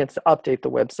get a chance to update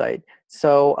the website.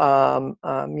 So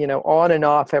on and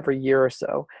off every year or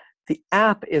so. The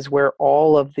app is where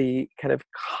all of the kind of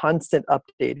constant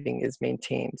updating is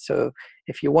maintained. So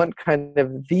if you want kind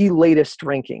of the latest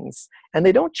rankings, and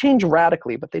they don't change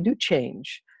radically, but they do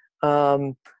change.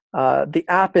 The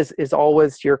app is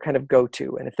always your kind of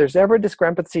go-to. And if there's ever a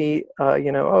discrepancy,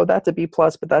 oh, that's a B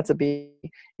plus, but that's a B,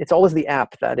 it's always the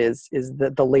app that is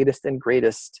the latest and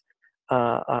greatest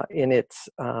in its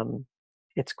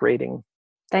grading.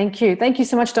 Thank you. Thank you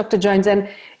so much, Dr. Jones. And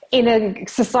in a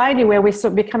society where we're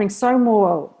becoming so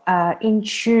more in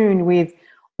tune with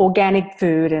organic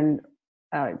food and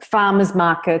farmers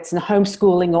markets and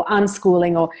homeschooling or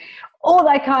unschooling or all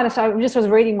that kind of stuff. I just was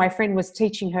reading, my friend was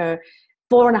teaching her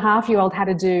 4.5-year-old how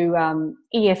to do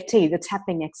EFT, the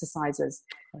tapping exercises.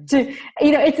 To,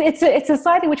 it's a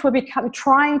society which we're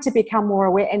trying to become more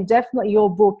aware, and definitely your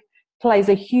book plays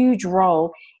a huge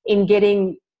role in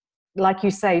getting, like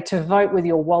you say, to vote with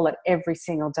your wallet every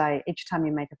single day, each time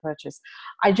you make a purchase.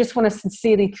 I just want to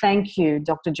sincerely thank you,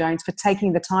 Dr. Jones, for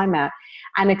taking the time out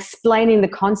and explaining the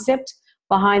concept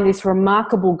behind this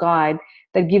remarkable guide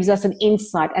that gives us an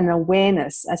insight and an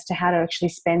awareness as to how to actually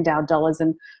spend our dollars.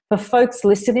 And for folks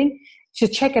listening, to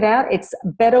check it out, it's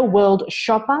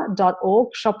betterworldshopper.org.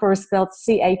 Shopper is spelled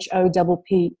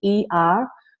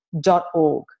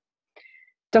CHOPPER.org.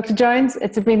 Dr. Jones,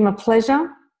 it's been my pleasure.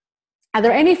 Are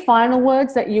there any final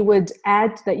words that you would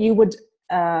add, that you would,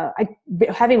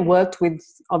 having worked with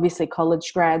obviously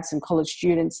college grads and college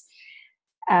students,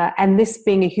 and this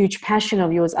being a huge passion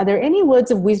of yours, are there any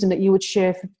words of wisdom that you would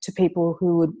share to people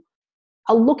who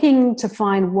are looking to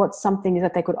find what something is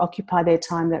that they could occupy their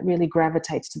time that really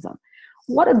gravitates to them?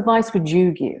 What advice would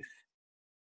you give?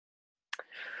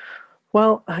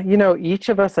 Well, each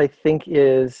of us, I think,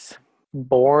 is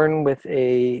born with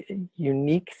a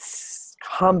unique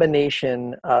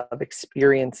combination of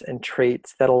experience and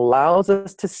traits that allows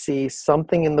us to see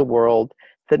something in the world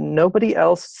that nobody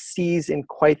else sees in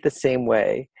quite the same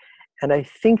way. And I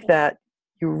think that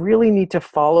you really need to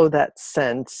follow that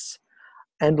sense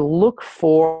and look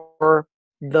for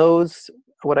those,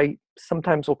 what I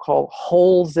sometimes will call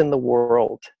holes in the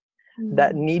world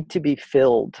that need to be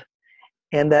filled,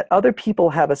 and that other people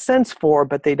have a sense for,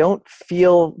 but they don't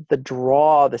feel the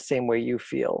draw the same way you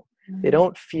feel. They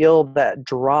don't feel that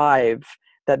drive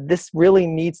that this really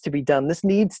needs to be done. This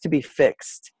needs to be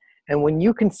fixed. And when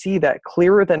you can see that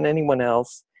clearer than anyone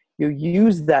else, you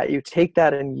use that, you take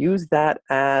that and use that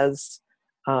as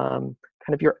kind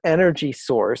of your energy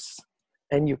source,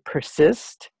 and you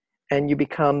persist and you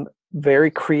become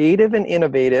very creative and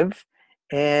innovative,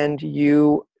 and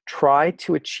you try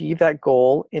to achieve that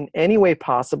goal in any way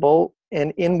possible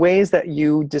and in ways that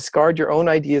you discard your own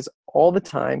ideas all the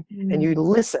time, and you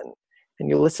listen. And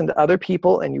you listen to other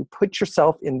people and you put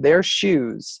yourself in their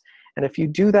shoes. And if you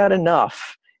do that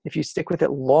enough, if you stick with it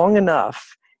long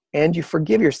enough, and you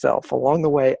forgive yourself along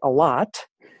the way a lot,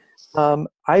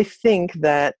 I think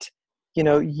that,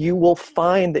 you will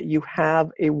find that you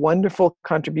have a wonderful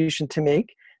contribution to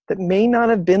make that may not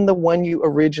have been the one you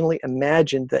originally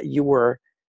imagined that you were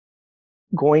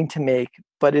going to make,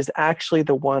 but is actually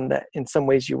the one that in some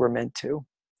ways you were meant to.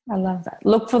 I love that.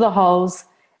 Look for the holes.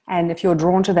 And if you're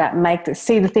drawn to that,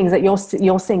 see the things that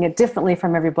you're seeing it differently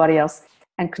from everybody else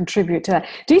and contribute to that.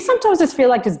 Do you sometimes just feel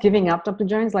like just giving up, Dr.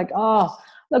 Jones? Like, oh,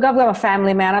 look, I've got a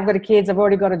family, man. I've got kids. I've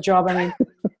already got a job. I mean,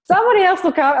 somebody else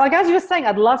look after. Like as you were saying,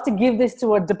 I'd love to give this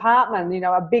to a department,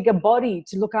 a bigger body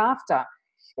to look after.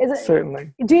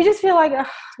 Certainly. Do you just feel like,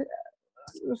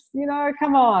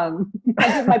 come on.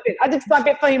 I did my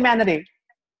bit for humanity.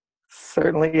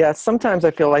 Certainly, yeah. Sometimes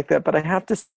I feel like that, but I have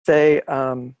to say,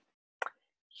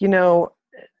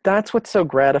 that's what's so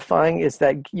gratifying is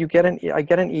that I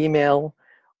get an email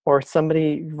or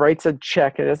somebody writes a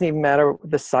check. It doesn't even matter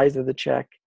the size of the check,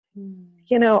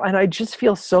 and I just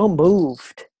feel so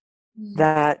moved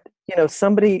that,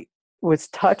 somebody was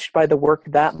touched by the work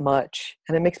that much.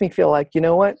 And it makes me feel like,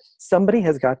 what? Somebody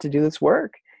has got to do this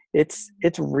work. It's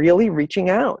really reaching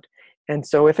out. And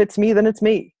so if it's me, then it's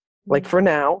me, like for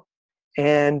now.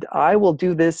 And I will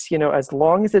do this, as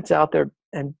long as it's out there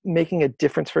and making a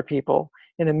difference for people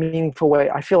in a meaningful way.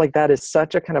 I feel like that is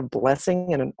such a kind of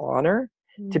blessing and an honor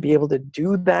to be able to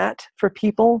do that for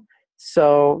people.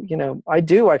 So, I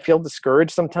feel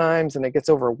discouraged sometimes and it gets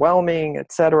overwhelming,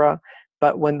 etc.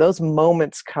 But when those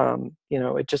moments come,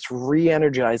 it just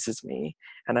re-energizes me.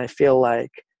 And I feel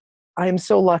like I am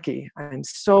so lucky. I'm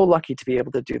so lucky to be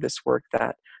able to do this work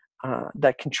that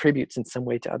contributes in some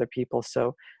way to other people.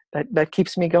 So that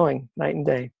keeps me going night and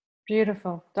day.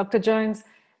 Beautiful. Dr. Jones,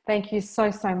 thank you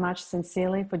so much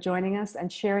sincerely for joining us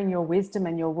and sharing your wisdom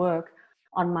and your work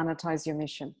on Monetize Your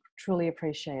Mission. Truly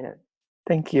appreciate it.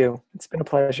 Thank you. It's been a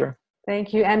pleasure.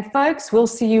 Thank you. And folks, we'll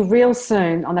see you real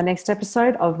soon on the next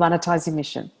episode of Monetize Your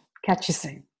Mission. Catch you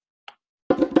soon.